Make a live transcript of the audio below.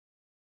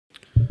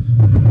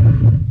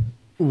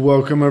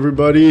Welcome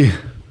everybody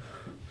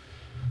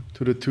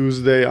to the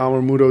Tuesday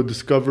Amor Muto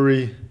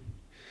Discovery.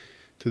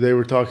 Today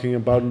we're talking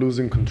about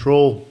losing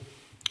control.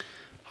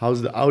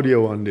 How's the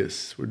audio on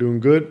this? We're doing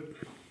good?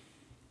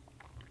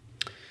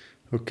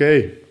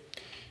 Okay,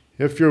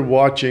 if you're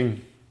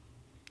watching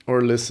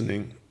or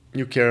listening,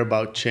 you care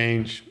about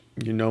change,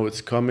 you know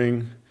it's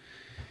coming,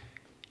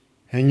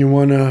 and you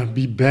want to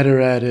be better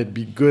at it,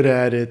 be good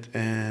at it,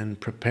 and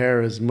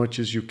prepare as much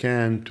as you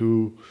can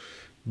to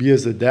be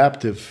as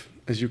adaptive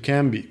as you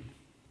can be.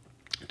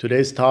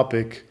 Today's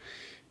topic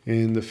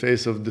in the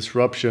face of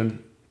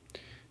disruption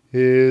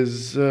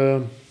is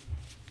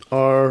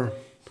our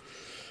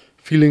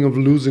feeling of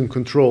losing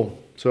control.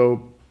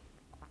 So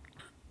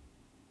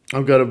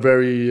I've got a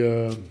very,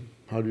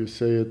 how do you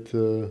say it,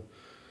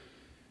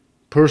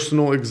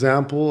 personal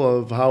example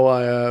of how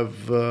I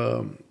have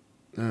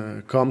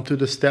come to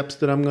the steps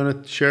that I'm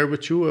going to share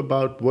with you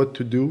about what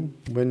to do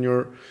when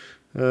you're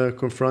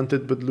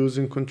confronted with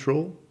losing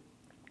control.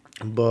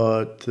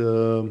 But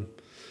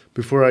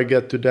before I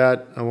get to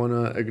that, I want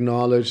to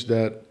acknowledge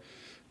that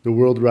the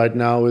world right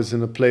now is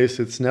in a place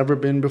it's never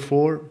been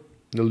before.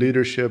 The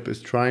leadership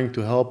is trying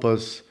to help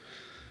us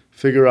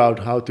figure out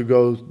how to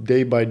go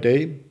day by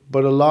day,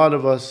 but a lot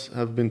of us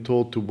have been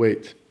told to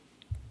wait.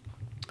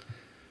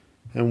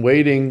 And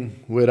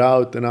waiting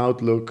without an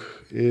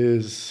outlook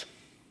is,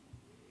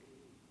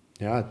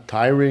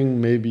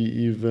 tiring, maybe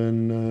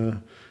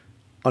even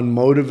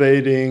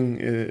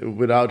unmotivating,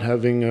 without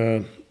having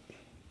a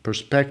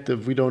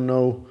perspective. We don't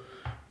know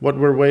what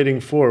we're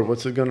waiting for.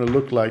 What's it going to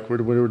look like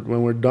when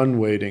we're done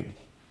waiting?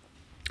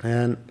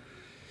 And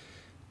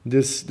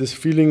this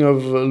feeling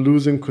of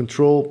losing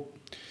control,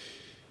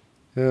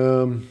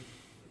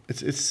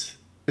 it's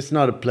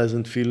not a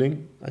pleasant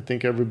feeling. I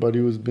think everybody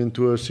who's been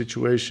to a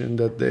situation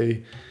that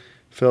they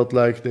felt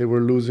like they were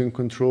losing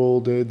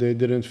control, they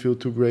didn't feel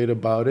too great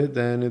about it,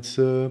 and it's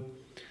a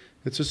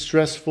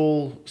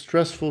stressful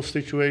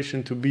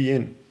situation to be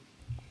in.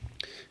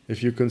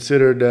 If you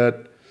consider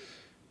that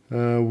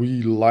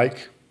we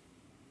like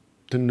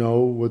to know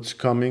what's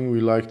coming.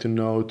 We like to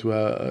know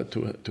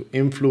to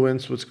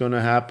influence what's going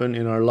to happen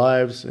in our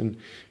lives and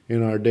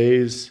in our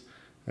days.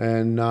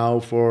 And now,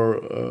 for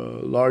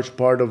a large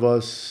part of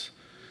us,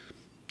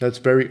 that's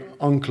very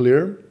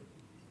unclear.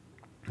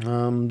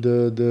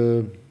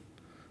 The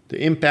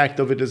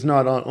impact of it is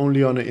not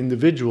only on an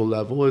individual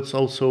level; it's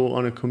also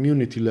on a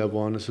community level,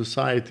 on a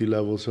society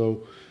level.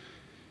 So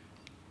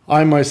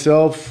I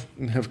myself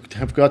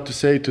have got to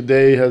say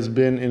today has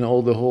been, in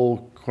all the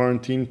whole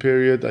quarantine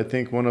period, I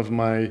think one of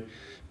my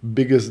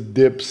biggest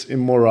dips in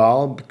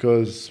morale,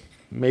 because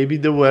maybe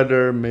the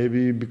weather,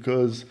 maybe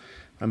because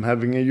I'm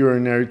having a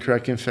urinary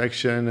tract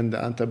infection and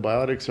the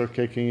antibiotics are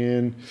kicking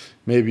in,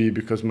 maybe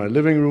because my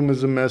living room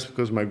is a mess,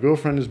 because my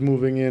girlfriend is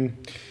moving in,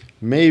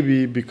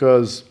 maybe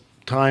because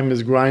time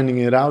is grinding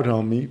it out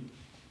on me.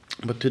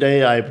 But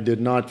today I did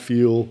not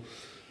feel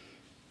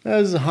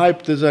as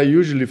hyped as I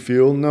usually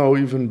feel. No,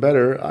 even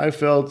better, I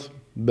felt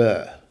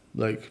bleh,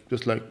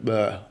 just like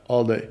bleh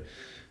all day.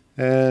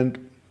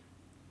 And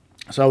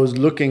so I was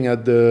looking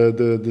at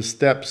the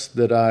steps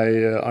that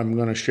I'm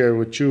going to share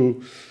with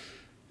you,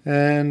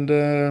 and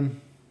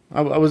I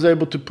was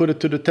able to put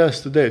it to the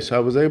test today. So I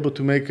was able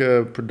to make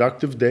a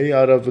productive day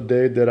out of a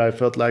day that I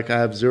felt like I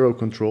have zero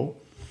control.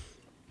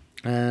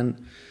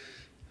 And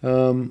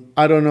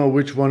I don't know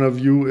which one of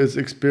you is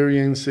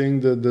experiencing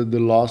the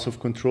loss of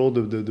control,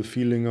 the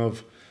feeling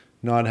of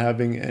not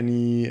having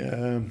any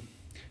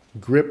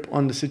grip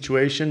on the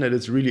situation, that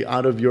it's really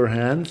out of your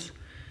hands.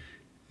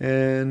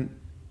 And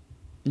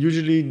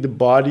usually the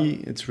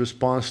body, its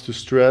response to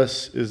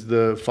stress is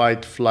the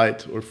fight,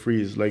 flight, or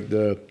freeze. Like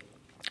the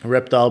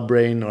reptile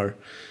brain, our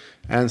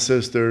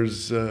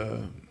ancestors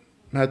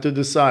had to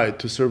decide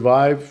to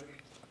survive.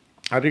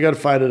 Either you got to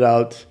fight it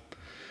out,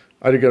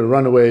 either you got to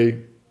run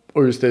away,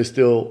 or you stay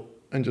still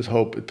and just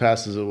hope it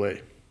passes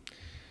away.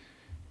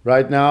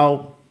 Right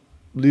now,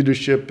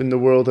 leadership in the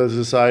world has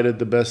decided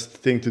the best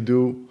thing to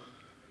do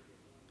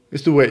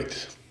is to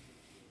wait.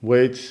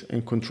 Wait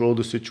and control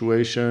the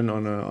situation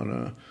on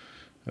a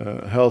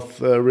health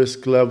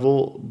risk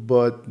level.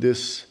 But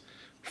this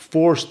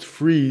forced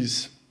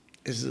freeze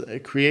is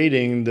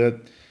creating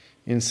that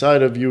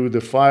inside of you, the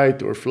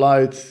fight or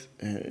flight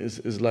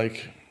is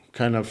like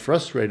kind of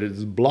frustrated,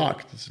 it's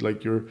blocked. It's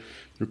like you're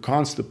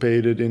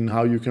constipated in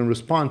how you can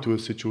respond to a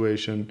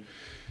situation.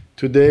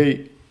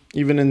 Today,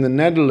 even in the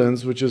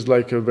Netherlands, which is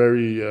like a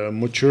very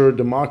mature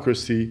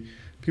democracy,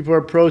 people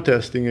are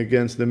protesting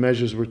against the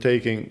measures we're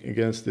taking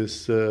against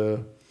this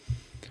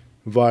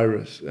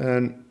virus.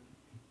 And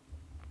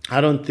I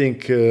don't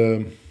think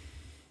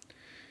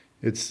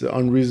it's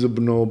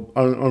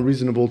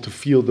unreasonable to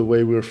feel the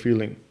way we're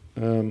feeling.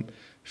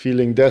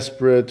 Feeling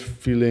desperate,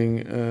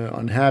 feeling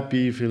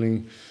unhappy,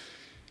 feeling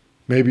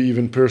maybe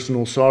even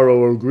personal sorrow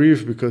or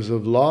grief because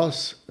of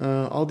loss.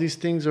 All these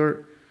things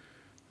are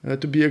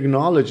to be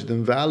acknowledged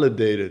and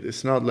validated.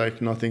 It's not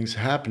like nothing's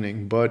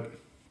happening, but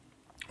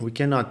we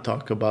cannot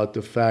talk about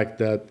the fact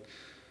that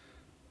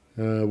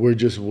we're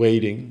just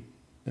waiting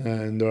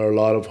And there are a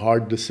lot of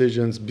hard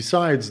decisions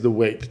besides the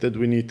weight that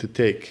we need to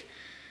take.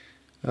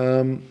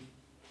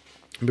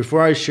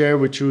 Before I share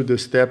with you the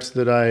steps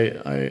that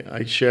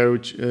I share,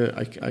 which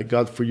I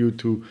got for you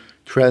to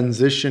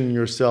transition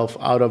yourself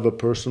out of a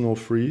personal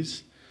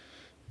freeze,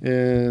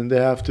 and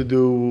they have to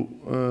do,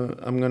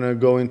 I'm going to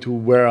go into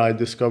where I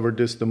discovered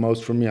this the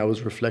most for me. I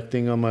was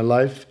reflecting on my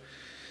life,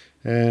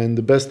 and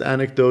the best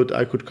anecdote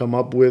I could come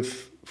up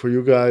with for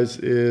you guys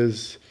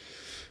is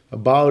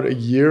about a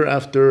year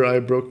after I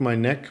broke my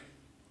neck,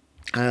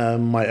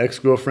 my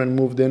ex-girlfriend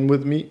moved in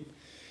with me,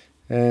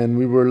 and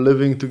we were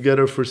living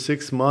together for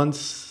 6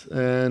 months,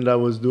 and I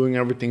was doing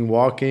everything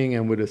walking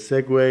and with a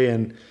Segway,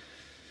 and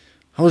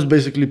I was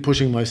basically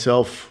pushing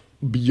myself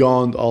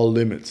beyond all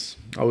limits.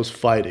 I was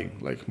fighting.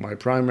 Like, my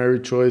primary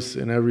choice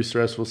in every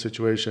stressful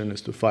situation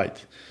is to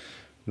fight.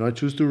 You know, I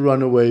choose to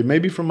run away,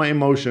 maybe from my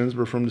emotions,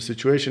 but from the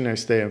situation I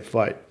stay and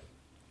fight.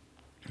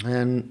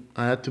 And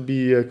I had to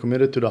be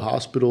committed to the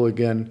hospital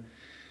again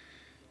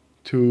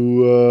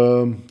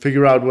to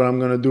figure out what I'm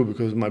going to do,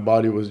 because my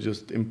body was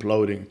just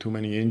imploding. Too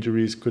many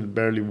injuries, could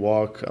barely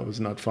walk, I was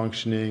not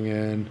functioning.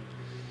 And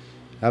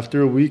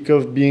after a week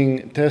of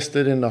being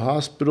tested in the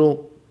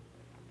hospital,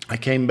 I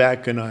came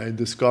back and I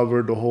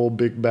discovered a whole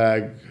big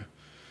bag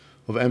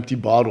of empty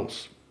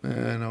bottles.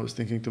 And I was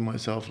thinking to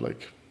myself,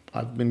 like,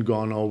 I've been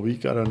gone all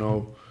week. I don't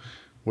know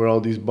where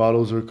all these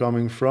bottles are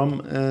coming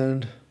from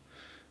and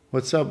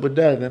what's up with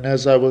that. And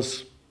as I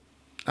was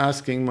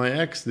asking my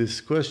ex this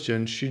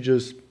question, she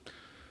just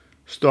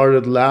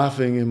started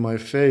laughing in my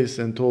face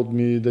and told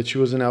me that she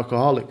was an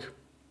alcoholic.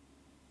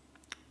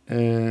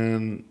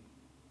 And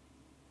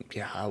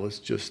yeah, I was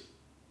just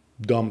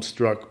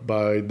dumbstruck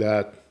by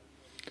that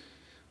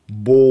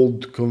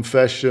bold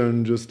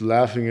confession, just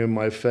laughing in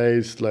my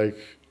face like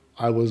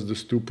I was the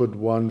stupid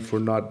one for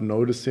not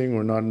noticing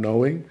or not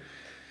knowing.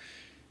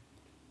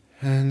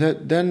 And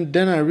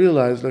then I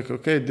realized, like,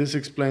 okay, this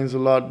explains a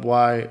lot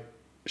why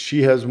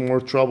she has more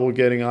trouble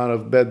getting out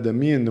of bed than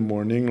me in the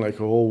morning. Like,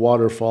 a whole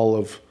waterfall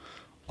of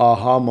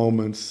aha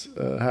moments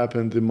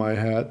happened in my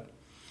head.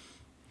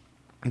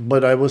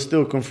 But I was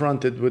still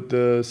confronted with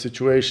the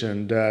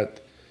situation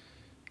that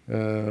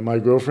my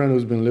girlfriend,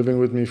 who's been living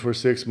with me for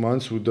 6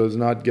 months, who does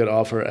not get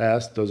off her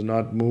ass, does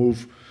not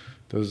move,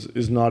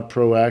 is not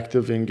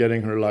proactive in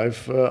getting her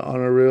life on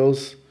her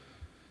rails,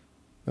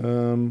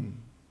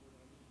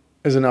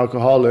 is an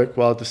alcoholic,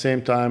 while at the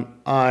same time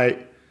I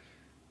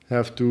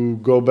have to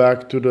go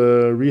back to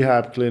the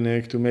rehab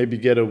clinic to maybe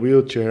get a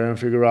wheelchair and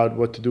figure out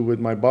what to do with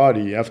my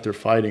body after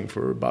fighting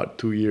for about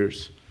 2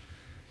 years.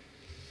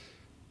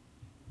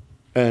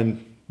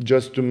 And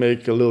just to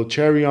make a little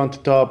cherry on the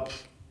top,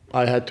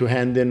 I had to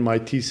hand in my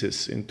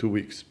thesis in 2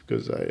 weeks,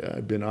 because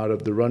I've been out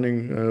of the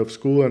running of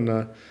school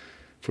and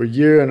for a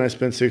year, and I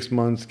spent 6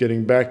 months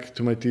getting back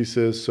to my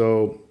thesis.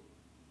 So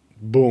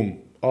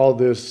boom, all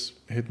this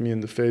hit me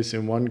in the face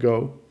in one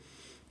go.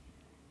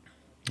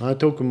 I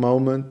took a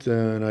moment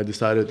and I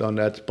decided on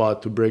that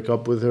spot to break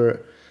up with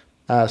her,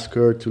 ask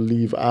her to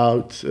leave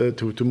out,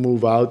 to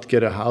move out,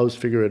 get a house,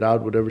 figure it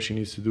out, whatever she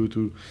needs to do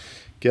to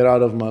get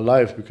out of my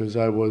life, because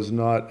I was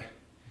not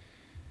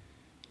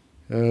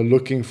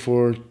looking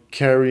for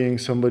carrying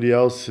somebody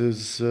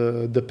else's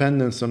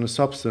dependence on a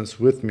substance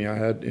with me. I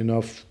had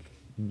enough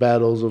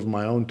battles of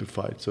my own to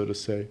fight, so to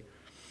say.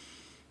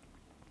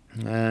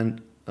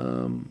 And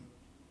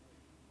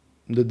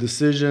the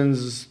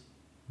decisions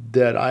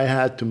that I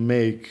had to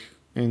make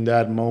in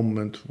that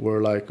moment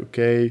were like,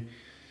 okay,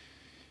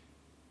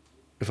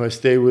 if I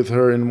stay with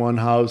her in one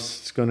house,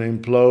 it's going to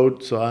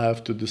implode. So I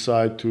have to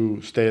decide to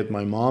stay at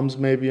my mom's,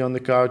 maybe on the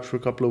couch for a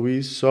couple of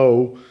weeks,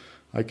 so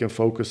I can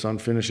focus on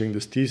finishing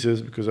this thesis,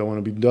 because I want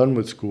to be done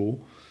with school.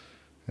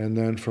 And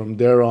then from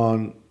there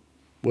on,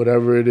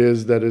 whatever it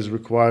is that is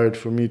required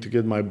for me to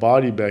get my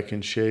body back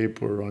in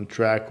shape or on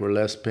track or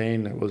less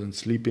pain. I wasn't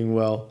sleeping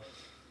well.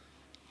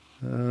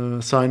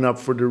 Sign up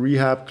for the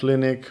rehab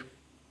clinic.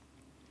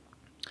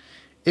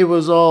 It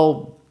was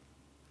all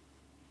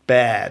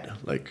bad,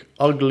 like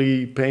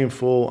ugly,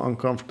 painful,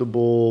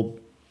 uncomfortable,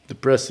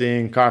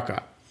 depressing,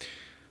 caca.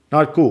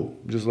 Not cool.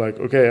 Just like,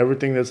 okay,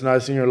 everything that's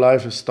nice in your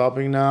life is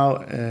stopping now,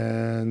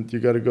 and you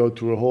got to go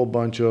through a whole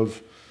bunch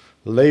of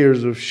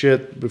layers of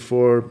shit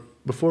before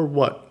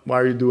what? Why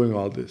are you doing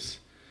all this?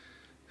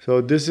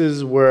 So this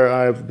is where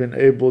I've been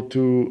able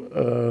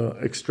to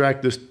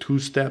extract these 2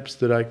 steps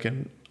that I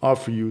can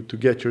offer you to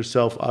get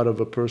yourself out of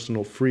a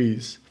personal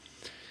freeze.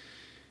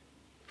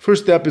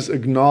 First step is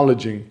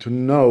acknowledging, to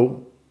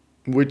know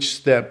which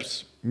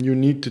steps you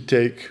need to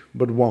take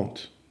but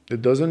won't.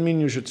 It doesn't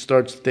mean you should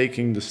start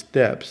taking the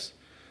steps,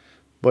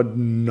 but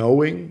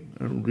knowing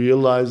and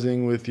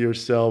realizing with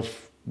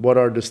yourself, what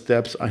are the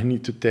steps I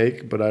need to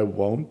take but I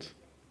won't.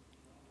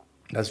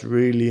 That's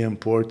really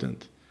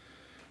important.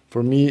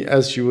 For me,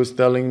 as she was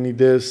telling me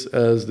this,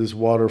 as this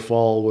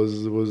waterfall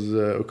was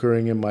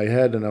occurring in my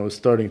head and I was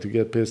starting to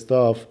get pissed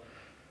off,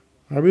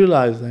 I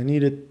realized I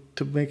needed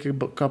to make a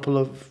couple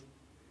of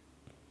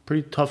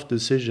pretty tough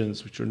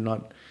decisions, which are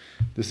not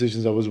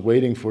decisions I was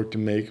waiting for to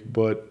make,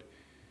 but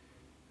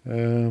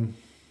yeah,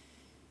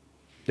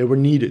 They were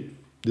needed.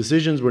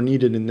 Decisions were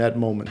needed in that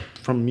moment.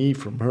 From me,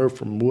 from her,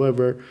 from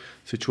whoever.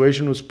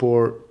 Situation was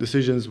poor.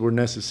 Decisions were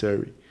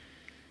necessary.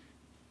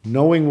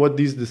 Knowing what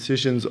these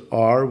decisions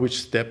are,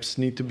 which steps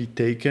need to be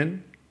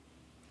taken,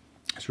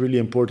 it's really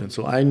important.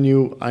 So I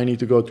knew I need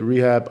to go to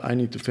rehab. I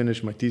need to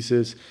finish my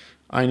thesis.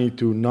 I need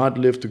to not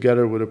live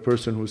together with a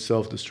person who's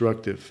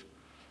self-destructive.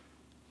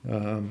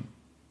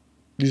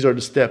 These are the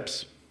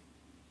steps.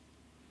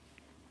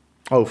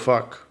 Oh,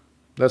 fuck.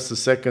 That's the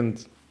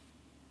second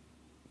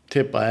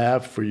tip I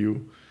have for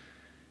you.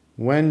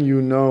 When you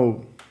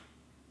know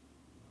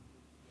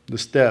the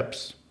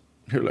steps,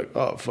 you're like,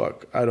 oh,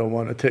 fuck, I don't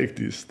want to take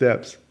these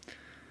steps.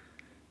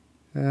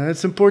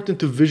 It's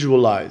important to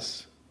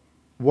visualize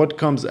what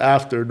comes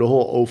after the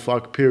whole oh,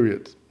 fuck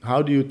period.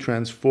 How do you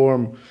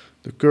transform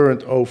the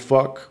current oh,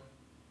 fuck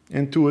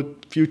into a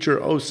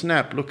future oh,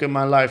 snap? Look at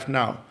my life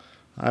now.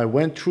 I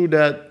went through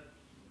that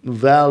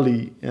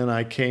valley and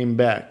I came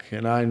back,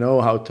 and I know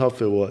how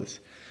tough it was.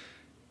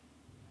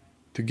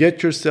 To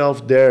get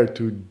yourself there,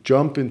 to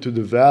jump into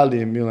the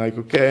valley and be like,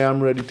 okay,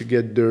 I'm ready to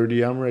get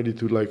dirty. I'm ready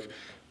to like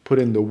put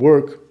in the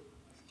work.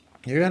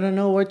 You gotta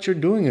know what you're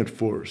doing it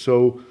for.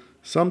 So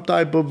some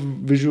type of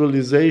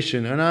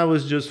visualization. And I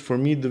was just, for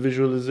me, the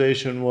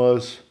visualization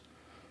was,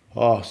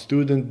 oh,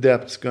 student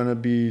debt's gonna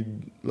be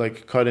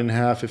like cut in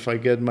half if I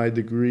get my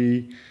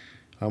degree.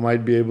 I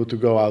might be able to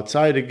go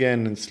outside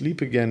again and sleep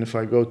again if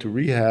I go to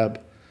rehab.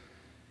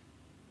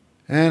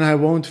 And I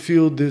won't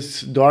feel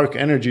this dark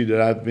energy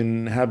that I've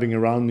been having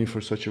around me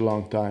for such a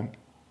long time.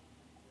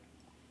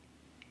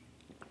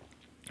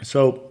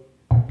 So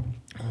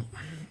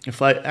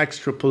if I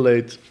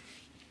extrapolate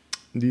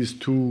these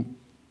two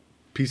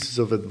pieces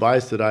of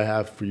advice that I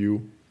have for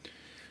you,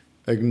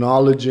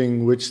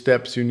 acknowledging which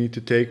steps you need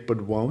to take but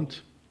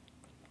won't,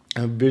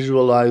 and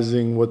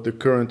visualizing what the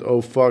current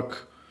oh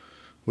fuck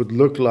would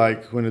look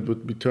like when it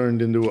would be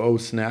turned into oh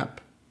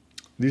snap.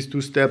 These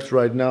two steps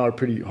right now are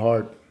pretty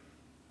hard.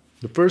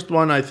 The first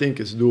one I think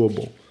is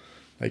doable.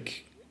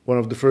 Like one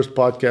of the first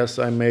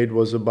podcasts I made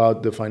was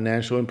about the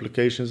financial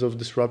implications of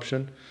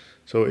disruption.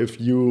 So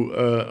if you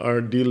are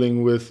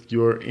dealing with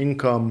your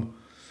income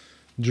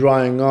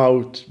drying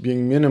out,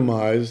 being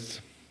minimized,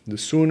 the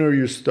sooner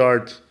you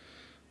start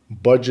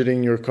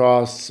budgeting your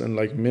costs and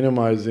like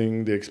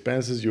minimizing the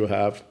expenses you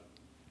have,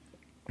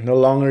 the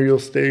longer you'll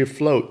stay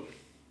afloat.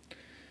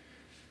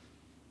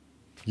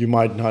 You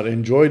might not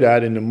enjoy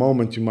that in the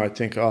moment. You might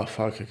think, oh,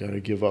 fuck, I gotta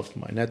give up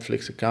my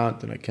Netflix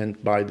account and I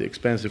can't buy the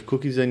expensive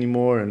cookies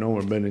anymore and no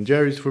more Ben &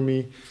 Jerry's for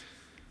me.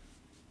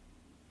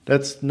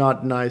 That's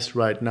not nice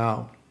right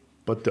now.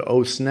 But the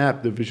oh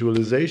snap, the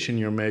visualization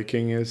you're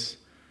making is,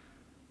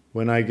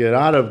 when I get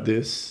out of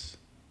this,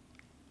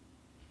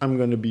 I'm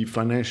gonna be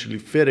financially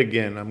fit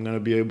again. I'm gonna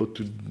be able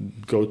to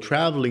go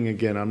traveling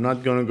again. I'm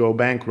not gonna go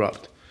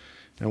bankrupt.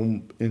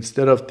 And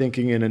instead of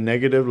thinking in a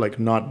negative, like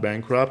not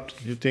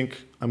bankrupt, you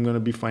think I'm going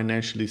to be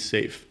financially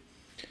safe.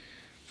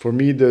 For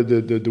me,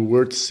 the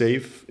word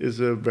safe is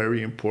a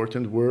very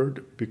important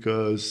word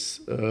because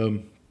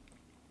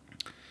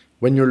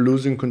when you're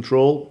losing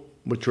control,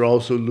 what you're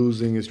also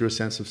losing is your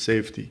sense of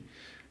safety.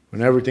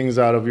 When everything's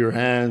out of your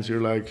hands, you're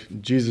like,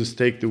 Jesus,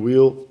 take the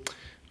wheel.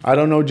 I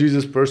don't know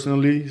Jesus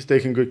personally. He's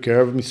taken good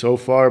care of me so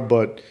far,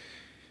 but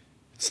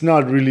it's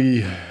not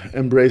really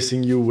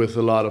embracing you with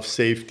a lot of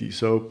safety.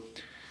 So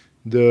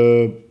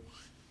the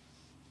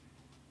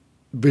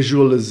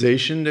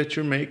visualization that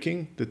you're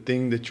making, the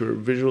thing that you're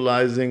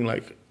visualizing,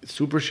 like it's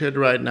super shit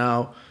right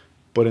now,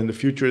 but in the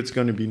future it's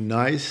going to be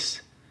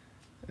nice.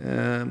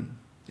 And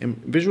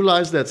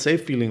visualize that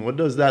safe feeling. What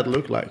does that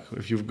look like?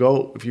 If you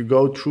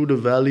go through the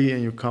valley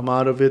and you come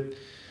out of it,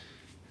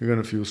 you're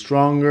going to feel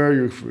stronger.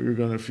 You're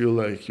going to feel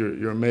like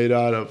you're made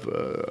out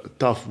of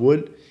tough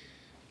wood.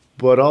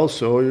 But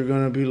also you're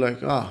going to be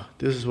like,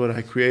 this is what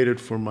I created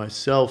for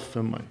myself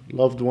and my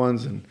loved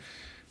ones, and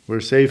we're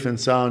safe and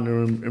sound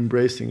and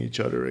embracing each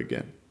other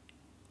again.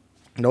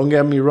 Don't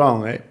get me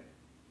wrong, eh?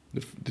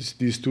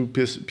 These two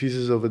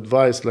pieces of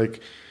advice,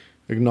 like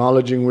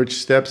acknowledging which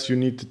steps you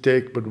need to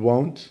take but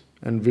won't,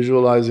 and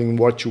visualizing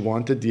what you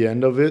want at the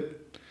end of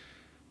it,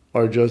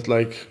 are just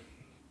like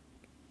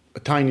a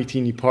tiny,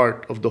 teeny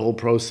part of the whole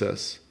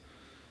process.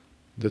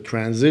 The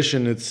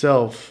transition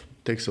itself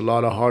takes a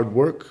lot of hard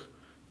work,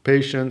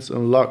 patience,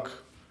 and luck.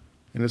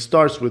 And it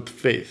starts with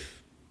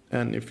faith.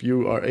 And if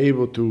you are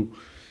able to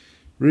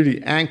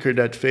really anchor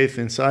that faith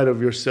inside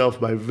of yourself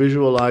by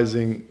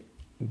visualizing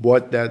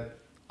what that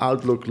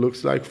outlook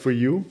looks like for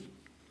you,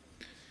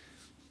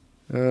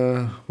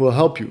 will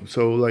help you.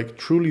 So like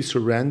truly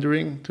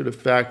surrendering to the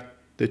fact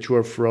that you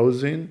are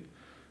frozen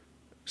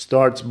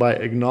starts by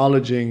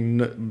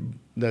acknowledging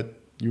that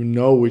you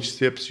know which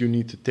steps you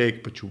need to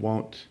take, but you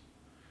won't.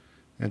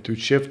 And to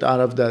shift out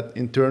of that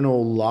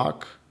internal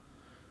lock,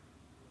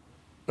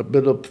 a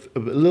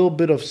little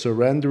bit of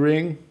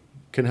surrendering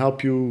can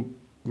help you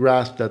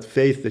grasp that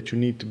faith that you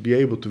need to be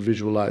able to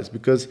visualize.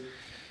 Because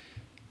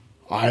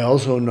I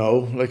also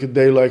know, like a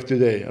day like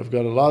today, I've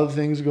got a lot of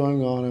things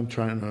going on. I'm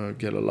trying to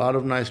get a lot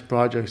of nice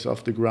projects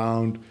off the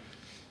ground.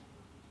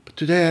 But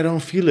today I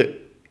don't feel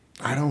it.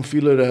 I don't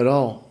feel it at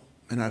all.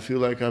 And I feel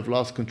like I've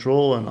lost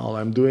control and all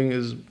I'm doing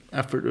is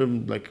effort,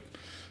 like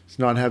it's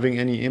not having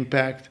any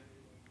impact.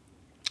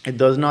 It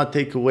does not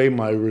take away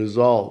my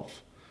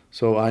resolve.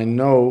 So I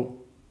know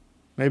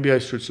maybe I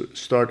should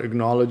start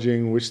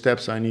acknowledging which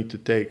steps I need to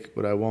take,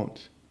 but I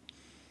won't.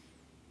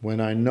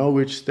 When I know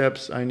which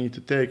steps I need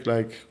to take,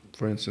 like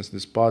for instance,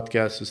 this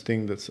podcast, this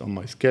thing that's on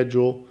my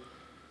schedule,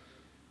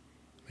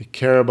 I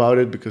care about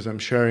it because I'm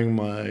sharing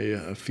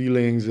my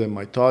feelings and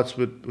my thoughts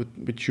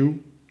with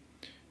you.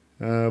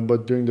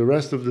 But during the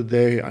rest of the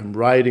day, I'm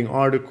writing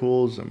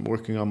articles, I'm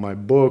working on my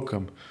book,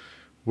 I'm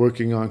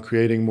working on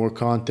creating more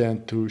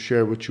content to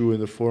share with you in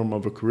the form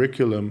of a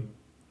curriculum.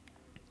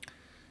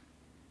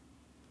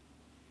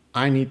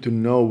 I need to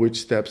know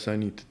which steps I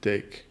need to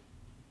take.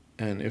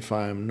 And if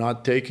I'm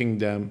not taking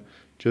them,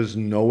 just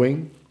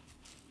knowing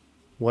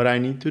what I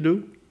need to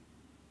do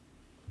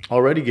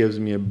already gives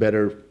me a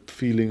better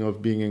feeling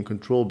of being in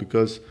control,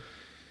 because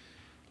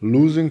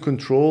losing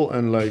control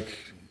and like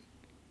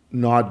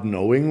not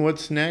knowing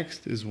what's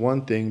next is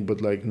one thing, but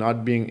like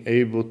not being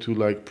able to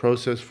like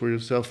process for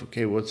yourself,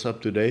 okay, what's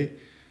up today?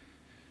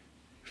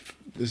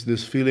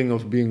 This feeling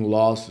of being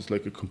lost is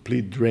like a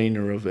complete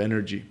drainer of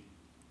energy.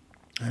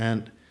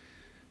 And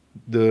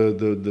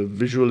the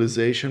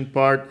visualization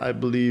part, I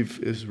believe,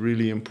 is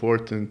really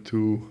important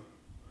to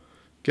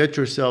get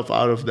yourself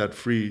out of that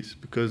freeze,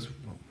 because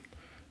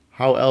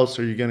how else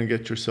are you going to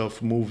get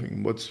yourself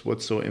moving?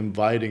 What's so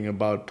inviting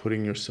about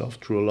putting yourself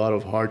through a lot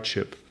of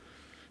hardship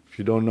if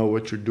you don't know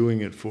what you're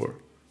doing it for?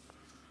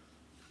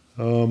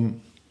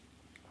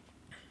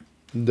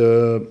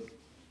 The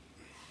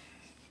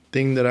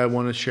thing that I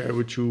want to share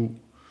with you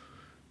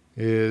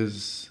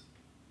is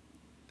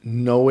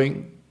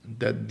knowing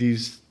that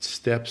these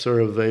steps are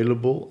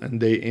available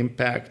and they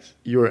impact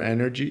your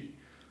energy.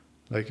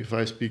 Like if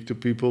I speak to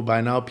people,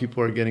 by now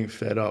people are getting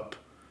fed up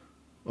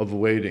of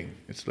waiting.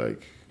 It's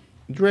like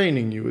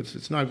draining you.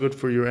 It's not good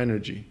for your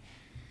energy.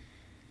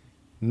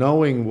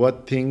 Knowing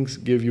what things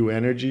give you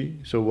energy,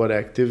 so what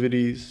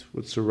activities,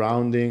 what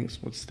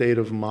surroundings, what state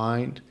of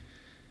mind,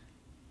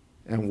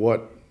 and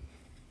what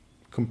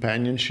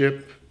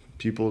companionship.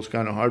 People is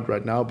kind of hard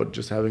right now, but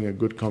just having a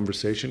good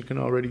conversation can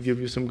already give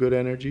you some good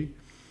energy.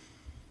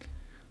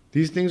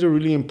 These things are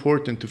really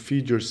important to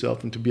feed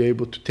yourself and to be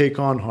able to take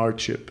on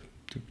hardship,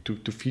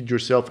 to feed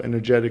yourself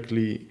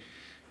energetically,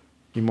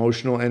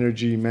 emotional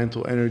energy,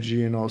 mental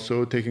energy, and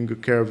also taking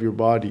good care of your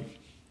body.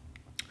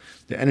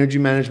 The energy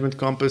management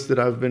compass that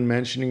I've been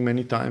mentioning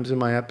many times in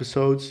my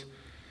episodes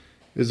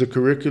is a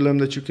curriculum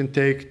that you can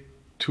take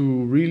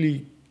to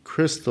really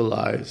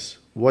crystallize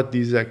what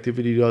these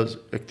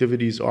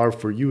activities are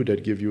for you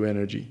that give you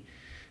energy.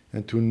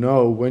 And to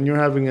know when you're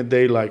having a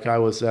day like I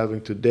was having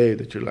today,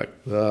 that you're like,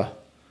 ugh.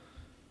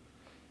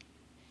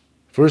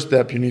 First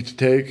step you need to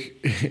take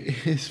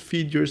is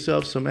feed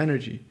yourself some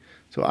energy.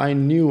 So I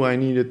knew I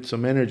needed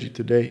some energy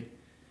today.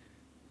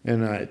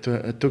 And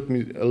it took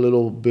me a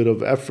little bit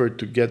of effort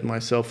to get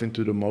myself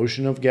into the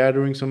motion of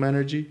gathering some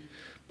energy.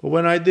 But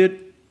when I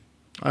did,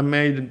 I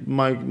made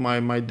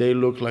my day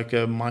look like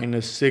a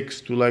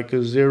 -6 to like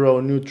a 0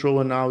 neutral,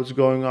 and now it's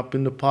going up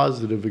in the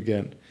positive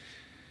again.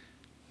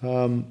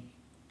 I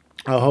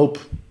hope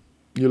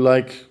you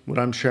like what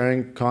I'm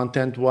sharing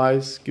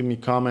content-wise. Give me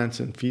comments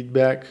and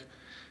feedback.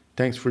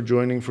 Thanks for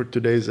joining for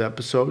today's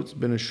episode. It's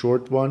been a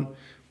short one,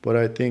 but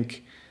I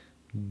think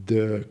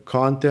the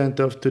content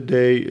of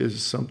today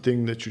is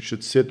something that you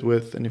should sit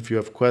with. And if you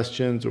have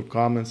questions or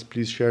comments,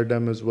 please share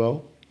them as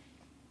well.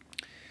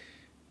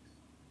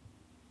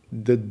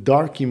 The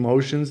dark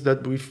emotions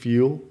that we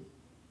feel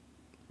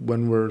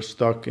when we're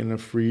stuck in a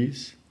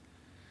freeze,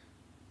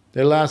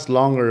 they last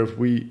longer if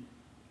we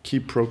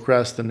keep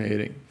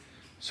procrastinating.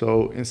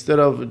 So instead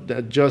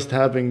of just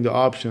having the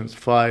options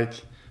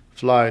fight,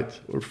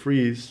 flight, or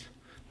freeze,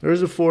 there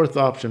is a fourth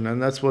option,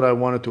 and that's what I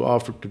wanted to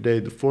offer today.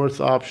 The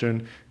fourth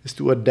option is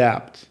to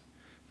adapt.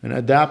 And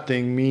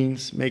adapting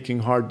means making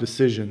hard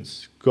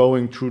decisions,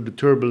 going through the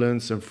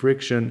turbulence and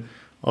friction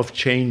of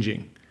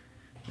changing.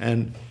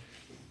 And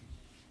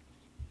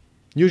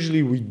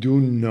usually we do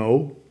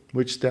know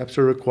which steps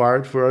are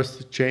required for us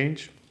to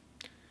change,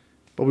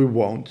 but we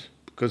won't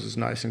because it's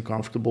nice and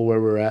comfortable where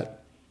we're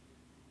at.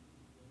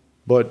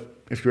 But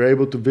if you're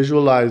able to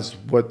visualize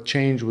what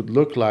change would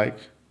look like,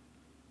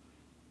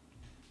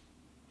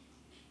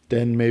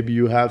 then maybe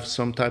you have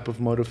some type of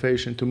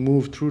motivation to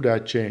move through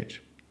that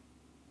change.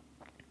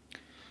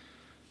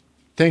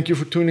 Thank you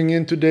for tuning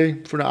in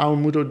today for the Amor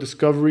Muto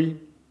Discovery.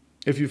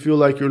 If you feel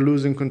like you're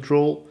losing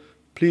control,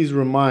 please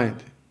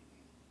remind.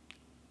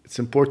 It's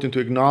important to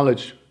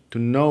acknowledge, to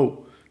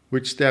know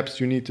which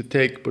steps you need to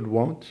take but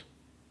won't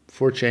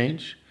for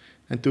change,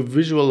 and to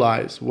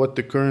visualize what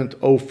the current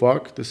oh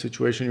fuck, the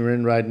situation you're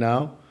in right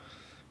now,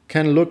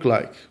 can look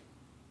like.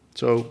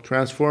 So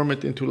transform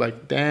it into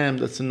like, damn,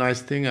 that's a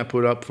nice thing I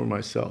put up for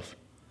myself.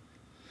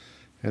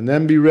 And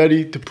then be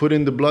ready to put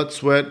in the blood,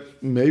 sweat,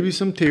 maybe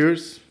some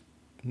tears,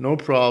 no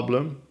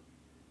problem.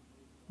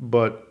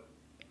 But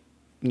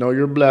know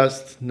you're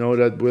blessed. Know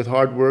that with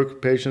hard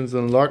work, patience,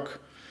 and luck,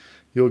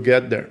 you'll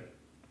get there.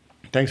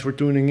 Thanks for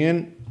tuning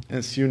in,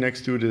 and see you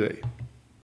next Tuesday.